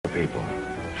people.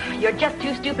 You're just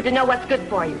too stupid to know what's good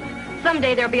for you.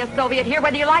 Someday there'll be a Soviet here,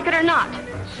 whether you like it or not.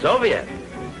 Soviet?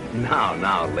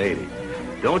 Now, lady.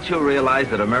 Don't you realize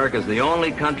that America's the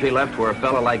only country left where a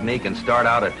fella like me can start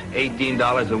out at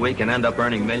 $18 a week and end up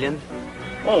earning millions?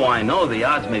 Oh, I know the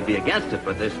odds may be against it,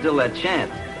 but there's still that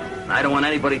chance. I don't want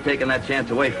anybody taking that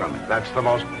chance away from me. That's the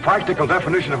most practical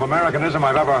definition of Americanism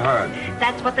I've ever heard.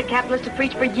 That's what the capitalists have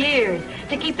preached for years,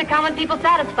 to keep the common people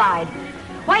satisfied.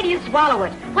 Why do you swallow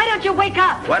it? Why don't you wake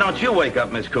up? Why don't you wake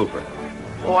up, Miss Cooper?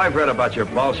 Oh, I've read about your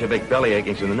Bolshevik belly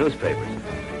achings in the newspapers.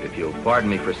 If you'll pardon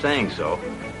me for saying so,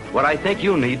 what I think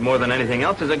you need more than anything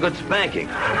else is a good spanking.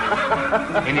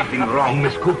 Anything wrong,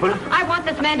 Miss Cooper? I want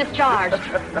this man discharged.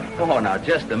 Oh, now,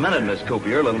 just a minute, Miss Cooper.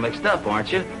 You're a little mixed up,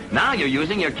 aren't you? Now you're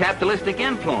using your capitalistic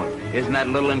influence. Isn't that a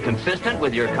little inconsistent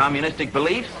with your communistic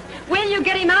beliefs? Will you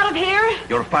get him out of here?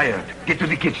 You're fired. Get to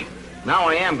the kitchen. Now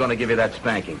I am going to give you that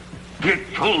spanking. Get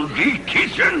to the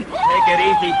kitchen? Take it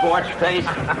easy, porch face.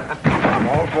 I'm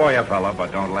all for you, fella,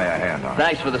 but don't lay a hand on it.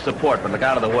 Thanks for the support, but look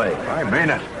out of the way. I mean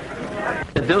it.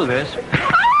 To do this...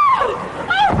 Oh!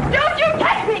 Oh! Don't you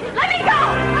touch me! Let me go!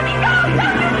 Let me go! Don't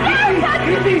you dare touch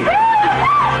me!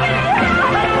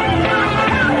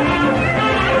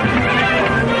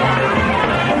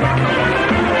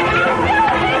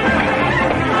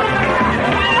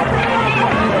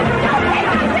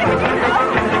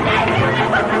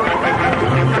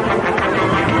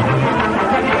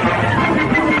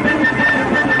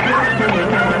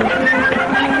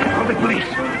 Call the police.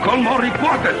 Call more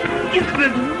reporters. Isn't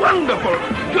it wonderful?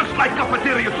 Just like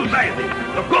cafeteria society.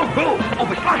 Now go. Oh,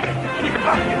 we like it. We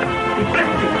like it. We bless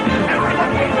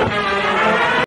it.